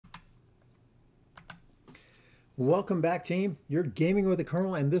Welcome back, team. You're gaming with the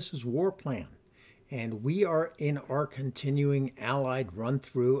Colonel, and this is WarPlan. And we are in our continuing Allied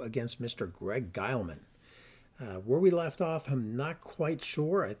run-through against Mr. Greg Geilman. Where we left off, I'm not quite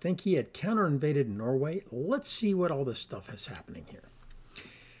sure. I think he had counter-invaded Norway. Let's see what all this stuff is happening here.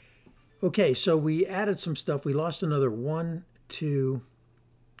 Okay, so we added some stuff. We lost another 1, 2,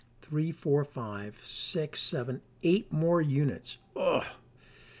 3, 4, 5, 6, 7, 8 more units. Ugh.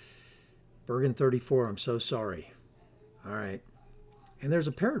 Bergen 34, I'm so sorry. All right. And there's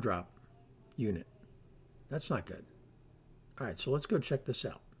a paradrop unit. That's not good. All right, so let's go check this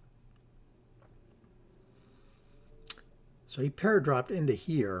out. So he paradropped into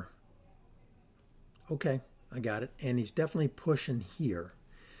here. Okay, I got it. And he's definitely pushing here.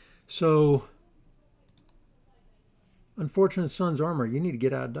 So, Unfortunate Son's armor, you need to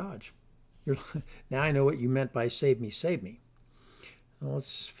get out of Dodge. Now I know what you meant by save me, save me. Well,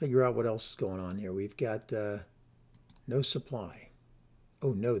 let's figure out what else is going on here. We've got no supply.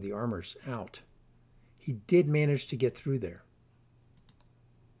 Oh no, the armor's out. He did manage to get through there.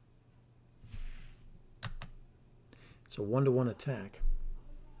 It's a 1-to-1 attack.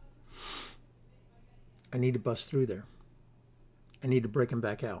 I need to bust through there. I need to break him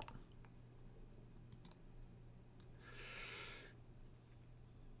back out.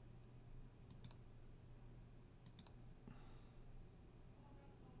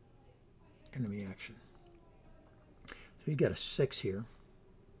 Enemy action. So you got a 6 here.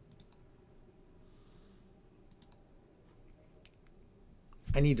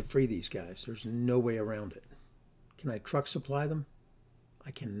 I need to free these guys. There's no way around it. Can I truck supply them?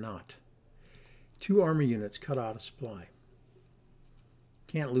 I cannot. 2 armor units cut out of supply.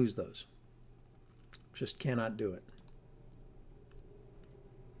 Can't lose those. Just cannot do it.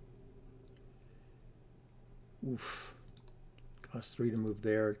 Oof. Costs 3 to move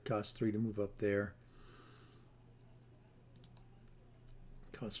there. It costs 3 to move up there.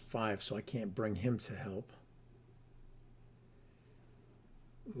 It costs 5, so I can't bring him to help.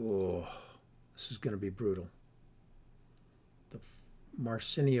 Oh, this is going to be brutal. The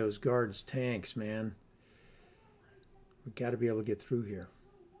Marcinio's guards tanks, man. We've got to be able to get through here.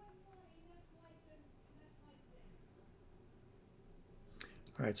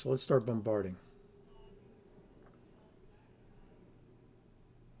 All right, so let's start bombarding.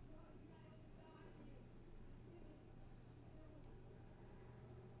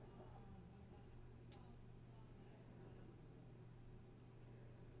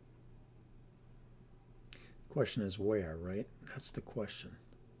 Question is where, right? That's the question.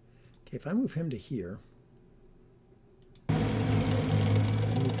 Okay, if I move him to here,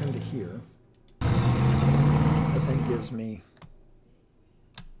 move him to here, that then gives me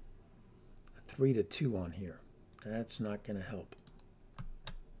a 3-to-2 on here. That's not going to help.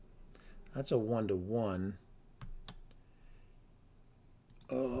 That's a 1-to-1.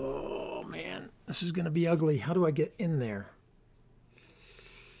 Oh, man. This is going to be ugly. How do I get in there?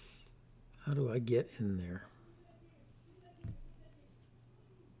 How do I get in there?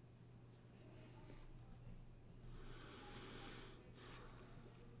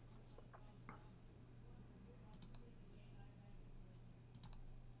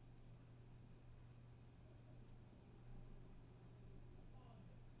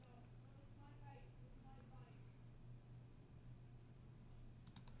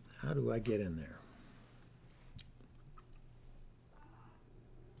 How do I get in there?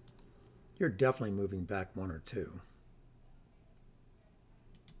 You're definitely moving back 1 or 2.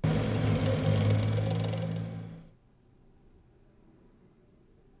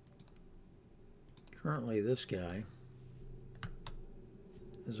 Currently, this guy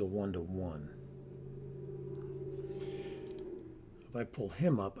is a 1-to-1. If I pull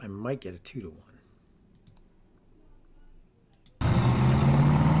him up, I might get a 2-to-1.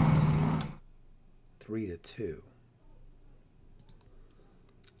 3-to-2.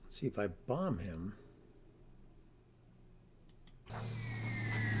 Let's see if I bomb him.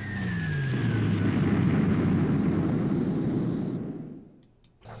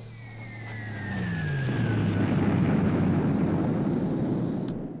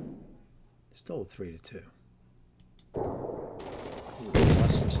 Still a 3-to-2. Ooh,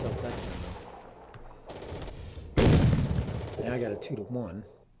 lost some stuff that time. Now I got a 2-to-1.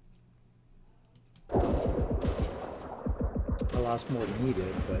 I lost more than he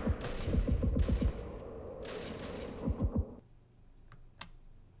did,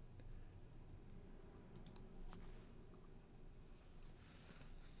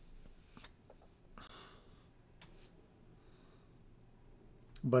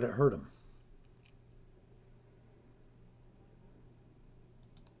 but it hurt him.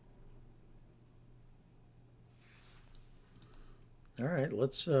 All right,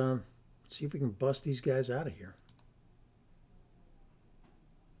 let's see if we can bust these guys out of here.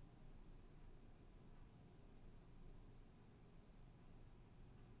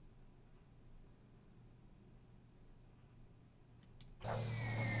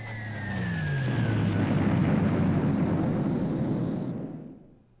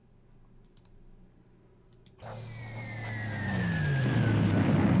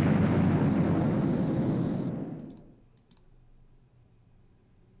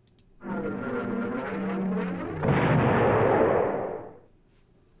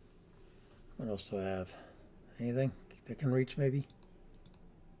 What else do I have? Anything that can reach, maybe?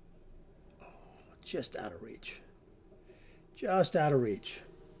 Oh, just out of reach. Just out of reach.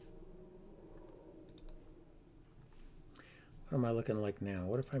 What am I looking like now?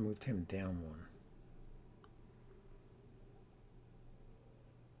 What if I moved him down one?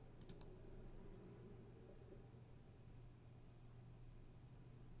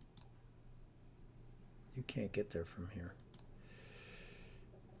 You can't get there from here.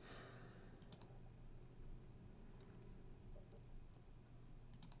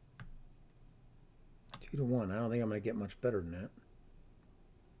 Two to one. I don't think I'm going to get much better than that.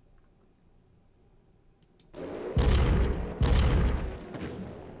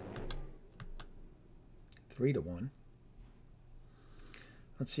 3 to 1.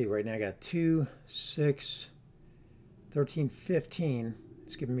 Let's see, right now I got 2, 6, 13, 15.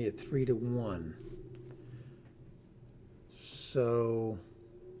 It's giving me a 3 to 1. So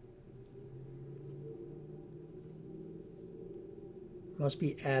must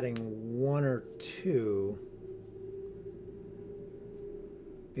be adding 1 or 2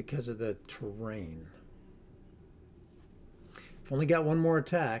 because of the terrain. I've only got one more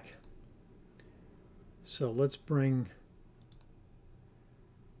attack. So let's bring,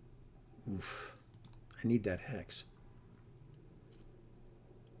 oof, I need that hex.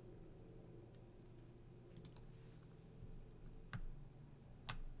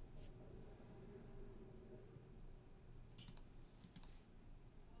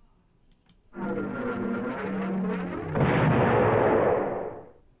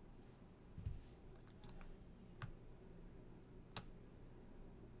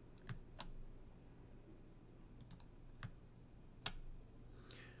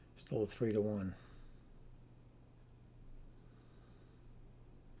 Still a 3 to 1.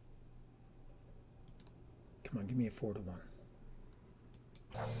 Come on, give me a 4 to 1.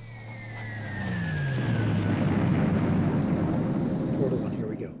 Here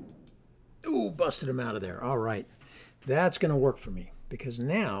we go. Ooh, busted him out of there. All right. That's going to work for me because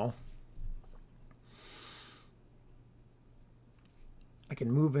now I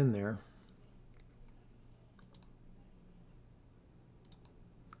can move in there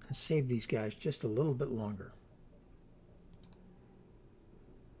and save these guys just a little bit longer.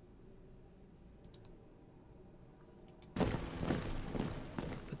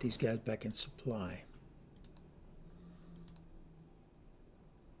 Put these guys back in supply.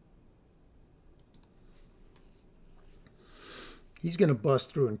 He's going to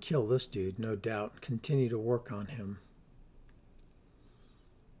bust through and kill this dude, no doubt. Continue to work on him.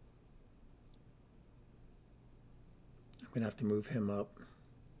 I'm going to have to move him up.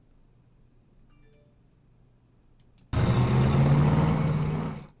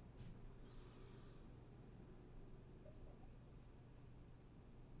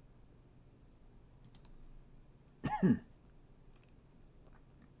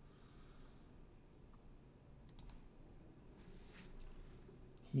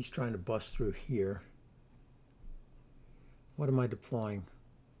 He's trying to bust through here. What am I deploying?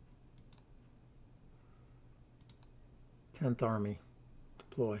 10th Army.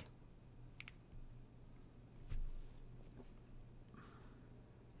 Deploy.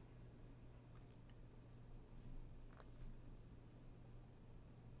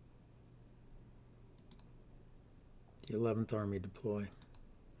 The 11th Army deploy.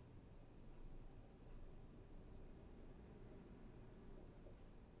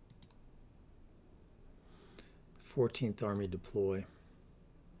 14th Army deploy.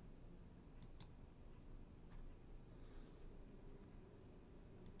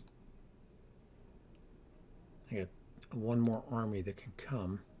 I got one more army that can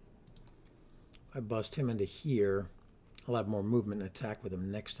come. If I bust him into here, I'll have more movement and attack with him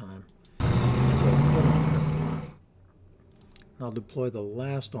next time. I'll deploy the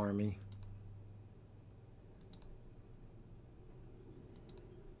last army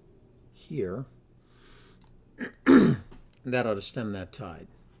here. That ought to stem that tide.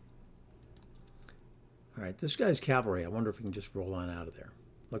 All right, this guy's cavalry. I wonder if he can just roll on out of there.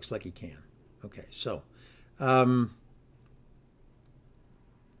 Looks like he can. Okay, so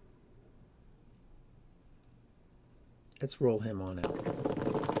Let's roll him on out.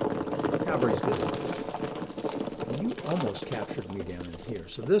 Cavalry's good. You almost captured me down in here.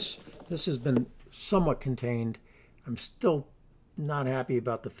 So this has been somewhat contained. I'm still not happy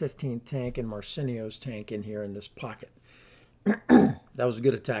about the 15th tank and Marcinio's tank in here in this pocket. That was a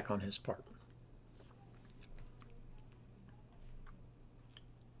good attack on his part.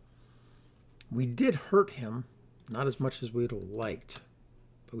 We did hurt him, not as much as we'd have liked,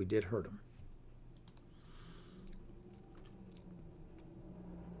 but we did hurt him.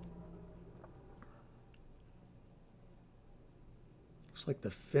 Looks like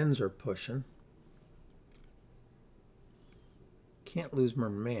the Finns are pushing. Can't lose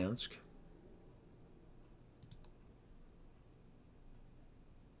Murmansk.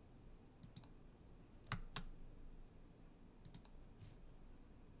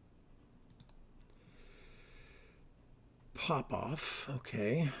 Popov,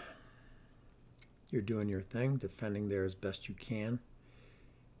 okay. You're doing your thing, defending there as best you can.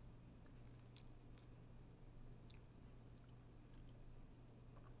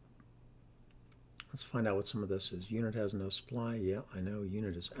 Let's find out what some of this is. Unit has no supply. Yeah, I know.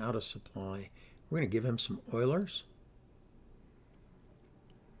 Unit is out of supply. We're going to give him some Oilers.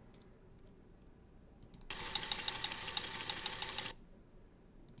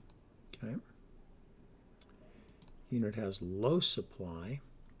 Okay. Unit has low supply.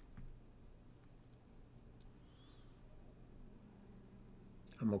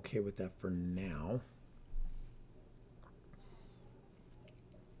 I'm okay with that for now.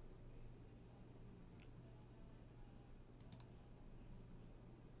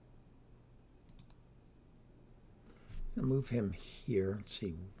 I'm gonna move him here. Let's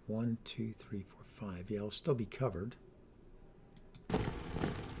see, 1, 2, 3, 4, 5. Yeah, I'll still be covered.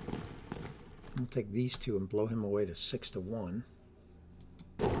 We'll take these two and blow him away to 6-1.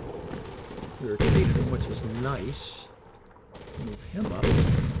 We retreated him, which is nice. Move him up.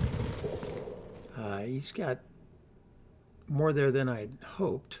 He's got more there than I'd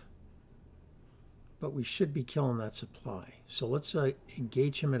hoped, but we should be killing that supply. So let's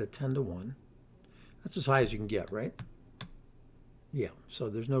engage him at a 10-1. That's as high as you can get, right? Yeah, so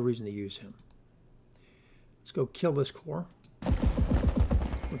there's no reason to use him. Let's go kill this corps.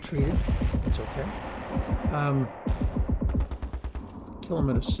 Retreated. It's okay. Kill him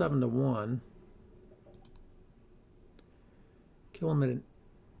at a 7-1. Kill him at an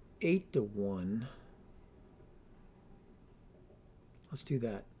 8-1. Let's do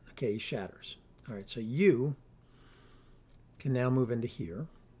that. Okay, he shatters. All right, so you can now move into here.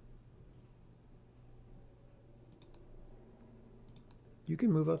 You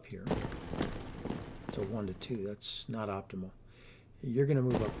can move up here. It's a 1-2. That's not optimal. You're going to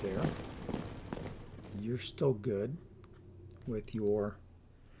move up there. You're still good with your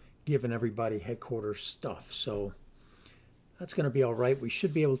giving everybody headquarters stuff. So that's going to be all right. We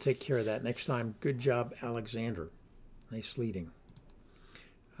should be able to take care of that next time. Good job, Alexander. Nice leading.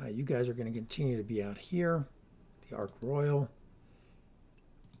 You guys are going to continue to be out here. The Ark Royal.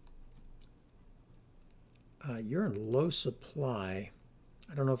 You're in low supply.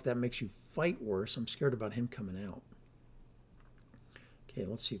 I don't know if that makes you fight worse. I'm scared about him coming out. Okay,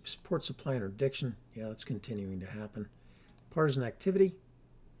 let's see. Support supply interdiction. Yeah, that's continuing to happen. Partisan activity.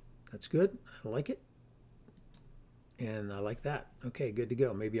 That's good. I like it. And I like that. Okay, good to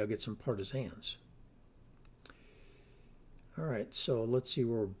go. Maybe I'll get some partisans. All right, so let's see.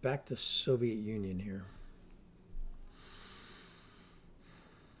 We're back to Soviet Union here.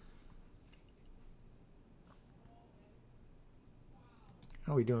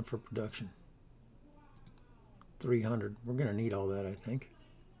 How are we doing for production? 300. We're going to need all that, I think.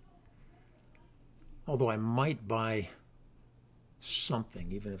 Although I might buy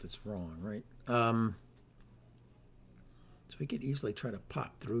something, even if it's wrong, right? So we could easily try to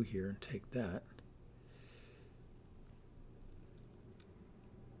pop through here and take that.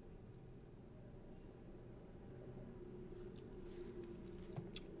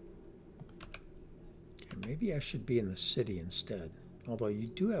 Okay, maybe I should be in the city instead. Although you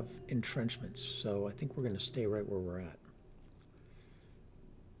do have entrenchments, so I think we're going to stay right where we're at.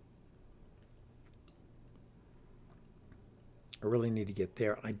 I really need to get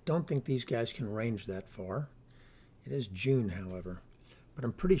there. I don't think these guys can range that far. It is June, however. But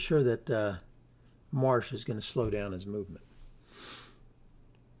I'm pretty sure that Marsh is going to slow down his movement.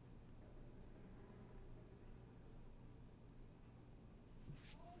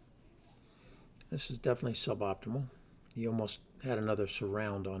 This is definitely suboptimal. He almost had another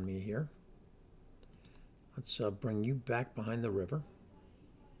surround on me here. Let's bring you back behind the river.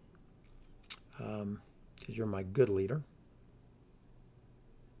 Because you're my good leader.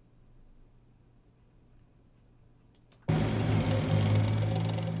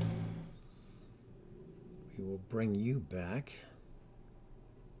 bring you back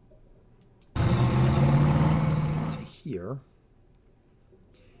to here.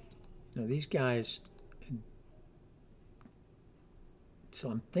 Now these guys, so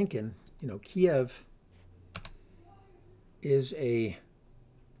I'm thinking, you know, Kiev is a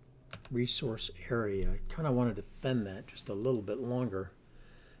resource area. I kind of want to defend that just a little bit longer,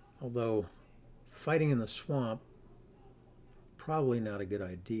 although fighting in the swamp, probably not a good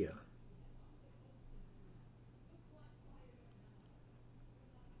idea.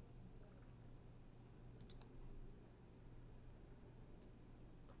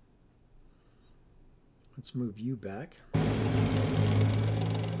 Let's move you back.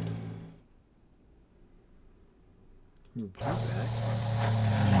 Move you back.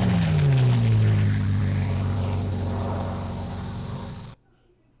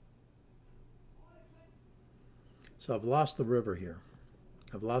 So I've lost the river here.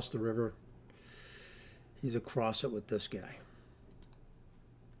 I've lost the river. He's across it with this guy.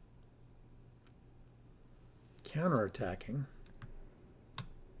 Counterattacking.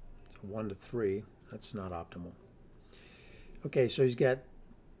 So 1 to 3. That's not optimal. Okay, so he's got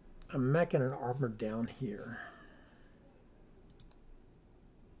a mech and an armor down here.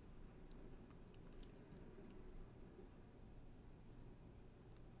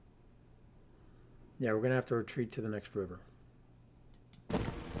 Yeah, we're going to have to retreat to the next river.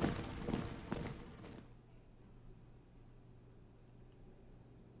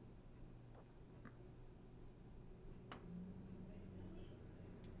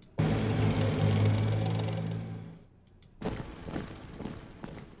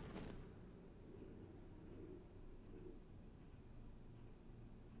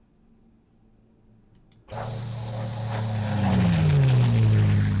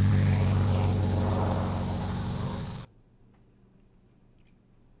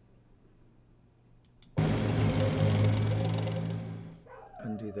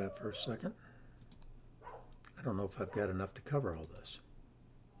 Undo that for a second. I don't know if I've got enough to cover all this.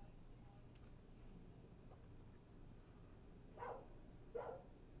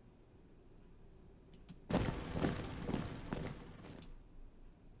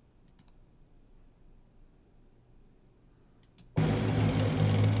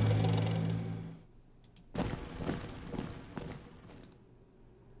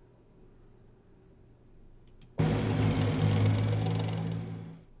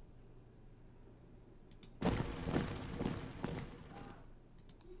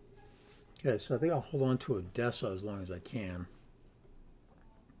 Okay, so I think I'll hold on to Odessa as long as I can.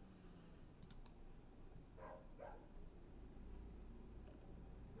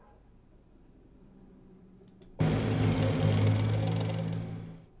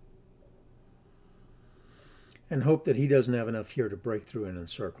 And hope that he doesn't have enough here to break through and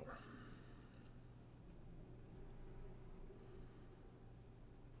encircle.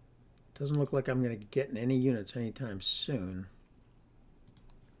 Doesn't look like I'm going to get any units anytime soon.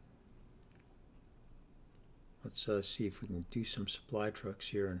 Let's see if we can do some supply trucks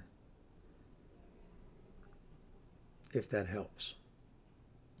here, and if that helps.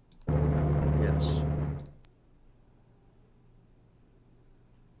 Yes.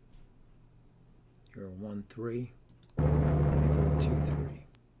 You're a 1-3. Make her a 2-3.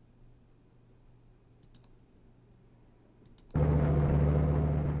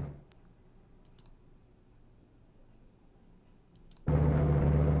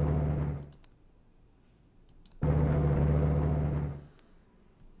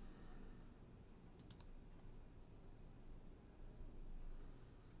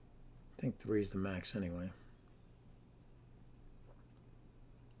 I think 3 is the max anyway.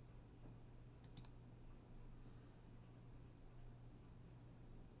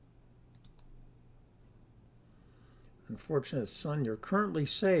 Unfortunate son, you're currently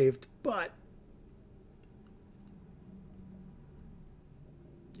saved, but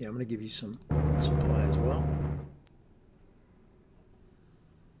yeah, I'm going to give you some supply as well.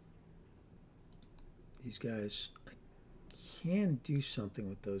 These guys, I can do something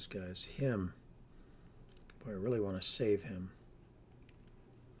with those guys. Him, boy, I really want to save him.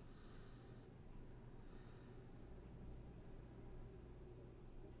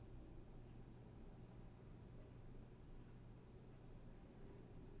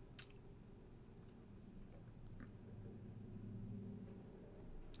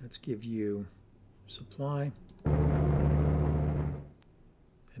 Let's give you supply and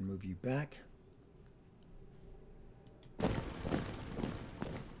move you back.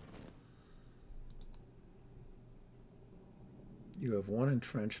 You have 1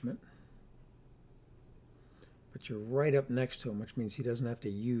 entrenchment, but you're right up next to him, which means he doesn't have to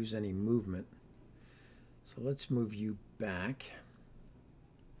use any movement. So let's move you back.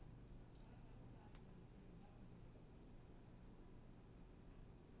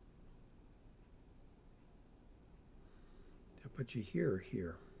 I'll put you here or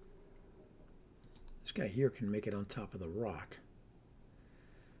here. This guy here can make it on top of the rock,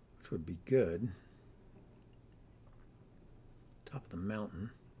 which would be good. Top of the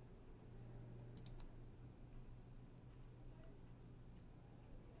mountain.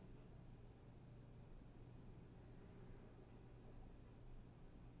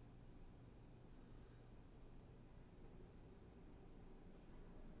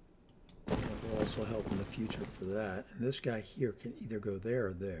 Also help in the future for that. And this guy here can either go there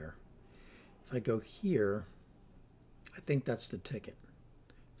or there. If I go here, I think that's the ticket.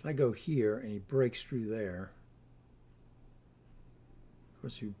 If I go here and he breaks through there, of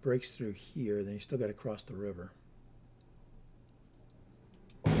course if he breaks through here, then he's still got to cross the river.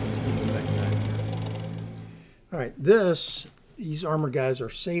 All right, these armor guys are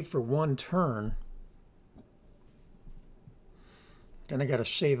saved for one turn. Then I got to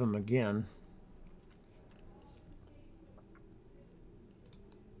save them again.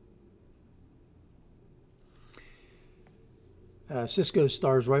 Cisco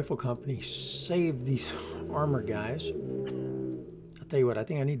Stars Rifle Company saved these armor guys. I'll tell you what, I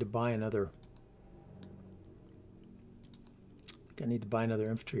think I need to buy another.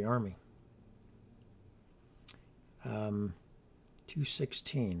 Infantry army.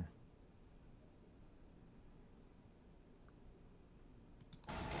 216.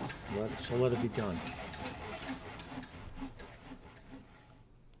 So let it be done.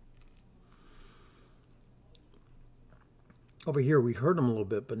 Over here, we hurt them a little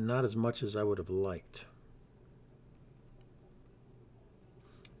bit, but not as much as I would have liked.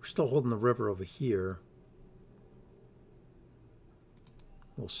 We're still holding the river over here.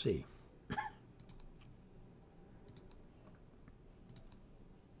 We'll see.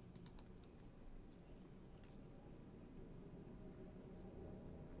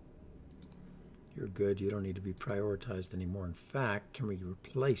 You're good. You don't need to be prioritized anymore. In fact, can we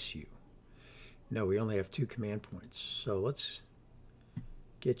replace you? No, we only have 2 command points. So let's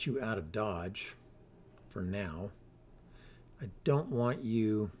get you out of Dodge for now. I don't want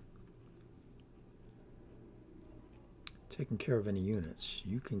you taking care of any units.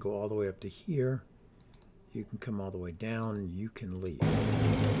 You can go all the way up to here. You can come all the way down. You can leave.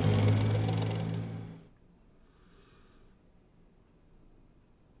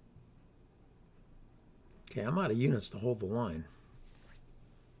 Okay, I'm out of units to hold the line.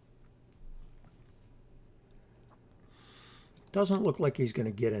 Doesn't look like he's going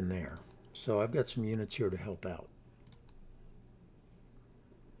to get in there. So I've got some units here to help out.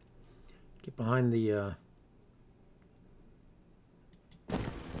 Get behind the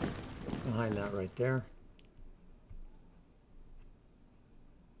behind that right there.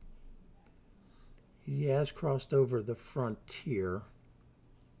 He has crossed over the frontier.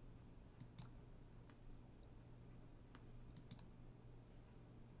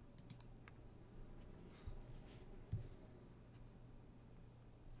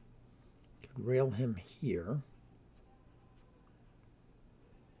 Rail him here.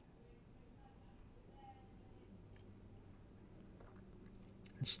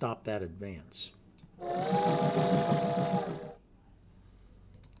 And stop that advance.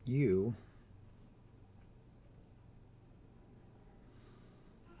 You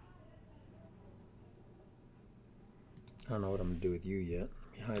I don't know what I'm going to do with you yet.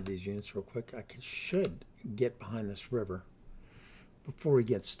 Let me hide these units real quick. I should get behind this river before we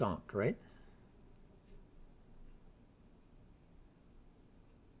get stomped, right?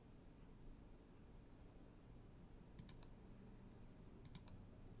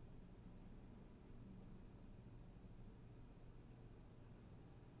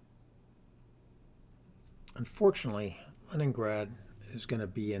 Unfortunately, Leningrad is going to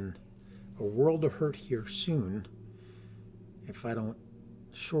be in a world of hurt here soon if I don't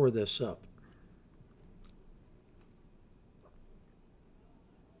shore this up.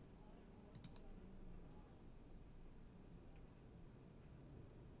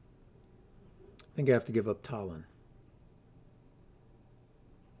 I think I have to give up Tallinn.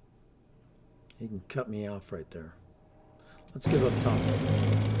 He can cut me off right there. Let's give up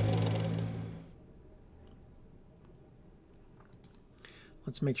Tallinn.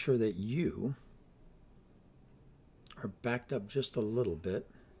 Let's make sure that you are backed up just a little bit.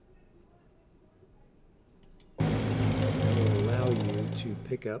 That will allow you to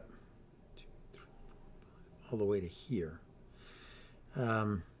pick up all the way to here.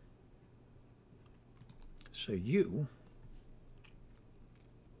 So you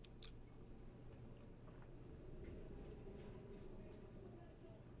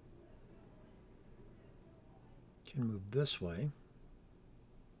Can move this way.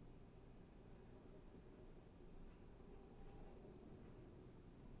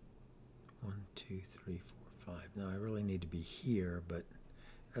 One, two, three, four, five. Now I really need to be here, but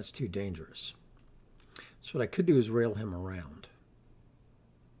that's too dangerous. So what I could do is rail him around.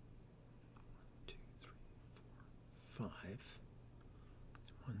 1, 2, 3, 4, 5.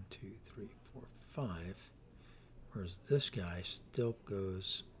 1, 2, 3, 4, 5. Whereas this guy still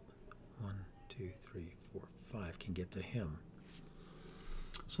goes 1, 2, 3, 4, 5. Can get to him.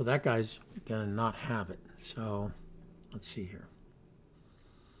 So that guy's gonna not have it. So let's see here.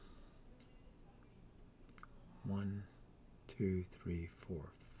 1, 2, 3, 4,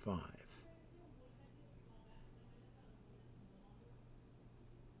 5.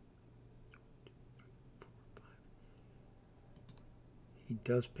 He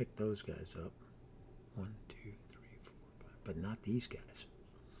does pick those guys up. 1, 2, 3, 4, 5, but not these guys.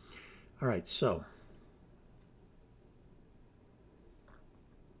 All right, so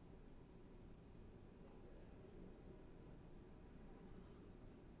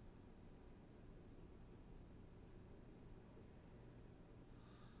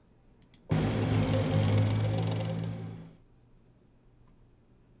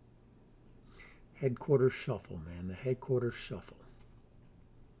headquarters shuffle, man, the headquarters shuffle.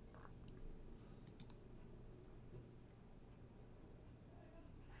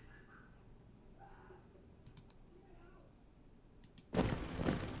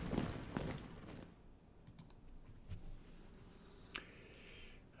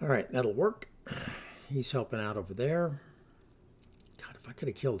 All right, that'll work. He's helping out over there. God, if I could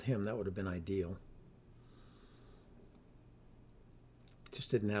have killed him, that would have been ideal. Just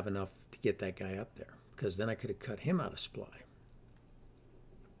didn't have enough to get that guy up there, because then I could have cut him out of supply.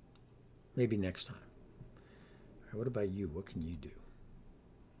 Maybe next time. All right, what about you? What can you do?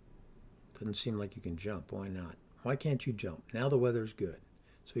 Doesn't seem like you can jump. Why not? Why can't you jump? Now the weather's good.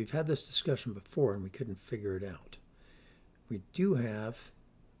 So we've had this discussion before and we couldn't figure it out. We do have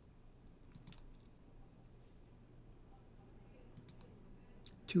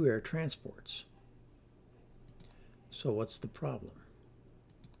two air transports. So what's the problem?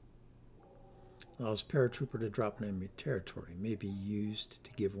 Allows paratrooper to drop in enemy territory. May be used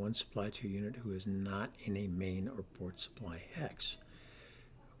to give one supply to a unit who is not in a main or port supply hex.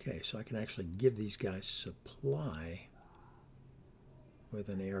 Okay, so I can actually give these guys supply with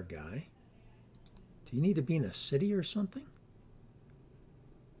an air guy. Do you need to be in a city or something?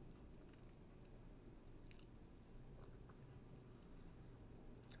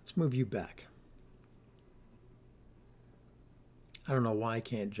 Let's move you back. I don't know why I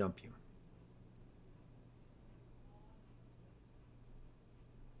can't jump you.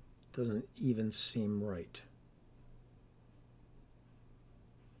 Doesn't even seem right.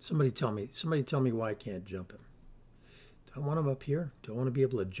 Somebody tell me why I can't jump him. Do I want him up here? Do I want to be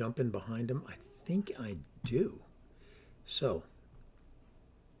able to jump in behind him? I think I do. So,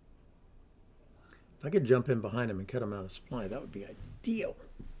 if I could jump in behind him and cut him out of supply, that would be ideal.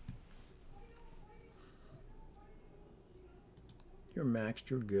 You're maxed,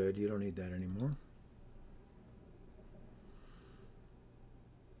 you're good, you don't need that anymore.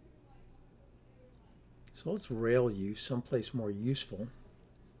 So let's rail you someplace more useful.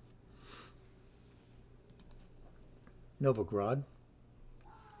 Novigrad.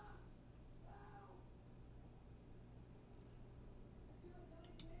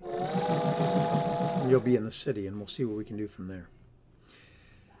 And you'll be in the city, and we'll see what we can do from there.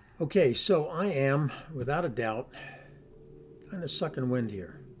 Okay, so I am, without a doubt, kind of sucking wind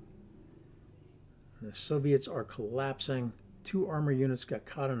here. The Soviets are collapsing. 2 armor units got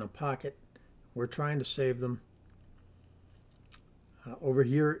caught in a pocket. We're trying to save them. Over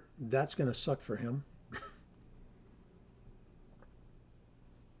here, that's going to suck for him.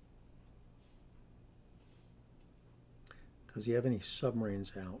 Does he have any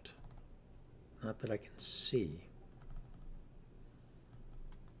submarines out? Not that I can see.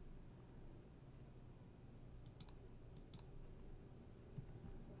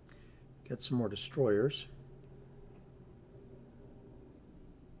 Get some more destroyers.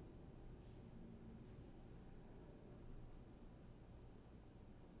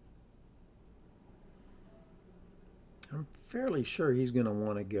 I'm fairly sure he's going to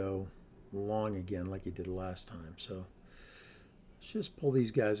want to go long again like he did last time. So let's just pull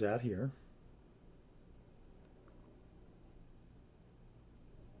these guys out here.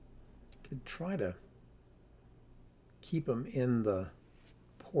 Could try to keep them in the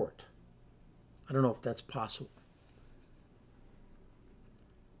port. I don't know if that's possible.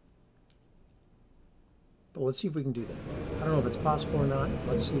 But let's see if we can do that. I don't know if it's possible or not.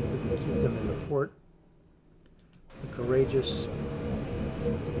 Let's see if we can keep them in the port. the courageous,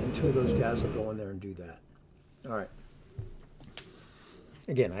 and 2 of those guys will go in there and do that. All right.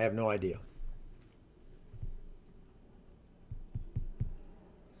 Again, I have no idea.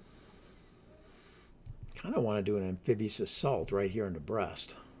 Kind of want to do an amphibious assault right here into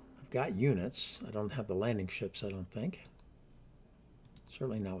Brest. I've got units. I don't have the landing ships, I don't think.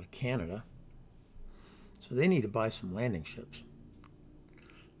 Certainly not with Canada. So they need to buy some landing ships.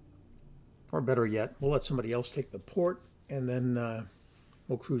 Or better yet, we'll let somebody else take the port, and then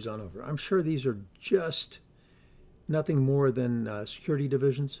we'll cruise on over. I'm sure these are just nothing more than security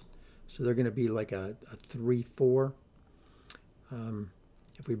divisions. So they're going to be like a 3-4.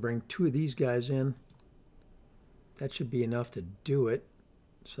 If we bring 2 of these guys in, that should be enough to do it.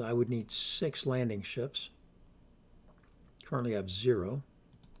 So I would need 6 landing ships. Currently I have 0.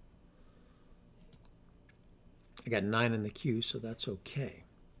 I got 9 in the queue, so that's okay.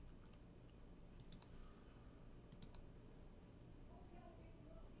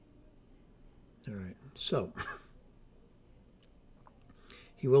 All right, so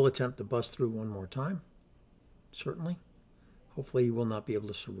he will attempt to bust through one more time, certainly. Hopefully he will not be able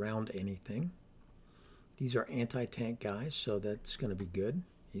to surround anything. These are anti-tank guys, so that's going to be good.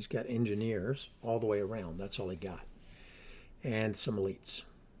 He's got engineers all the way around. That's all he got. And some elites.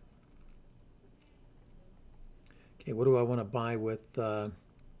 Okay, what do I want to buy with the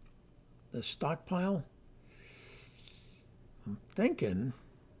stockpile? I'm thinking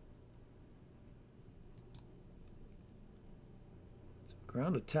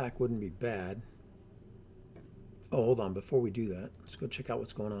ground attack wouldn't be bad. Oh, hold on. Before we do that, let's go check out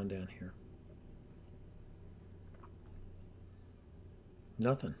what's going on down here.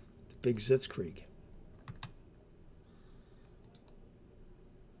 Nothing. It's Big Sitzkrieg.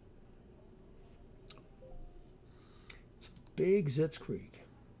 It's Big Sitzkrieg.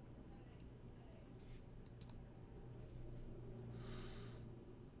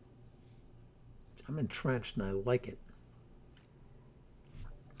 I'm entrenched and I like it.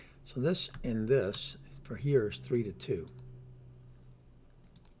 So this and this for here is 3-2. Let's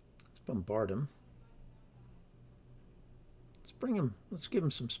bombard him. Let's give him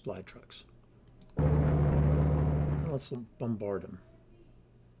some supply trucks. And let's bombard him.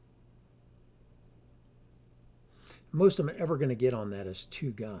 Most I'm ever going to get on that is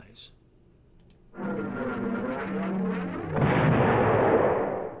 2 guys.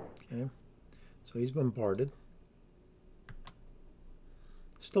 Okay, so he's bombarded.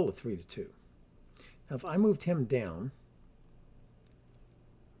 Still a 3-2. Now if I moved him down,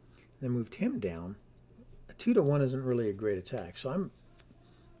 then moved him down, a 2-1 isn't really a great attack. So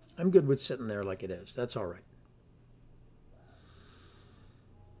I'm good with sitting there like it is. That's all right.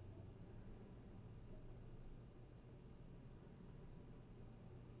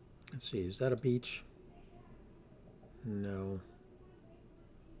 Let's see, is that a beach? No.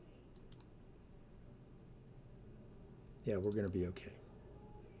 Yeah, we're going to be okay.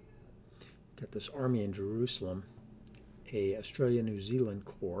 Got this army in Jerusalem, a Australia-New Zealand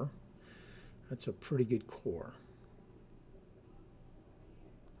corps. That's a pretty good corps.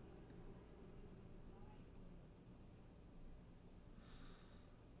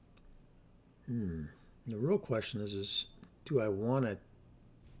 The real question is do I want to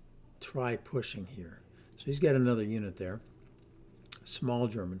try pushing here? So he's got another unit there, a small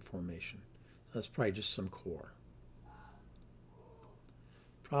German formation. So that's probably just some corps.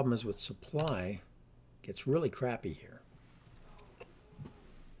 Problem is with supply, it gets really crappy here.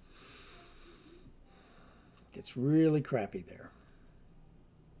 It gets really crappy there.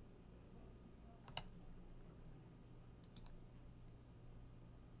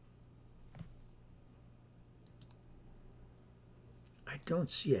 I don't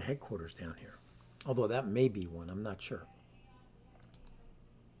see a headquarters down here, although that may be one, I'm not sure.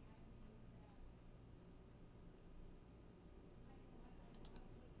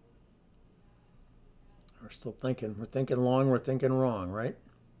 We're still thinking. We're thinking long, we're thinking wrong, right?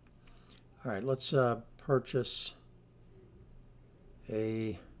 All right, let's purchase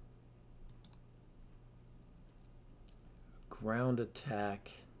a ground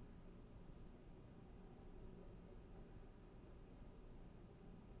attack.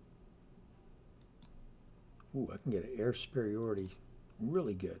 Ooh, I can get an air superiority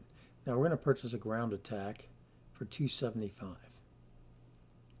really good. Now we're going to purchase a ground attack for $275.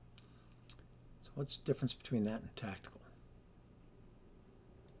 So what's the difference between that and tactical?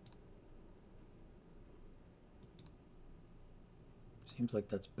 Seems like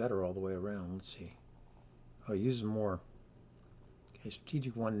that's better all the way around. Let's see. Oh, use more. Okay,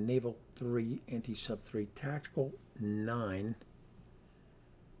 strategic 1, naval 3, anti-sub 3, tactical 9.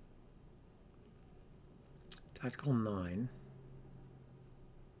 Tactical 9.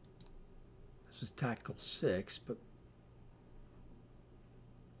 This is tactical 6, but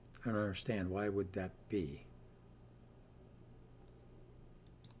I don't understand. Why would that be?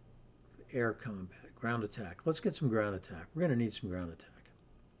 Air combat, ground attack. Let's get some ground attack. We're going to need some ground attack.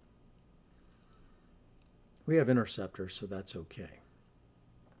 We have interceptors, so that's okay.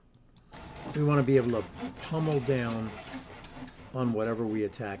 We want to be able to pummel down on whatever we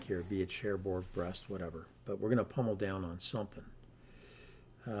attack here, be it shareboard, breast, whatever. But we're going to pummel down on something.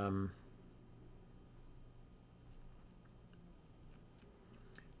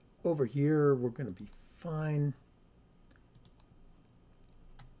 Over here, we're going to be fine.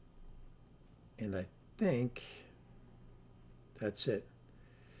 And I think that's it.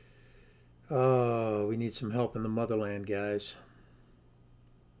 Oh, we need some help in the motherland, guys.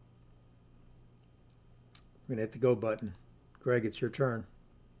 We're going to hit the go button. Greg, it's your turn.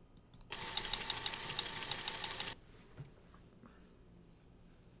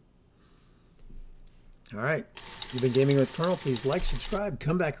 All right. You've been gaming with Colonel. Please like, subscribe,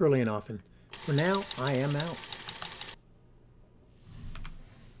 come back early and often. For now, I am out.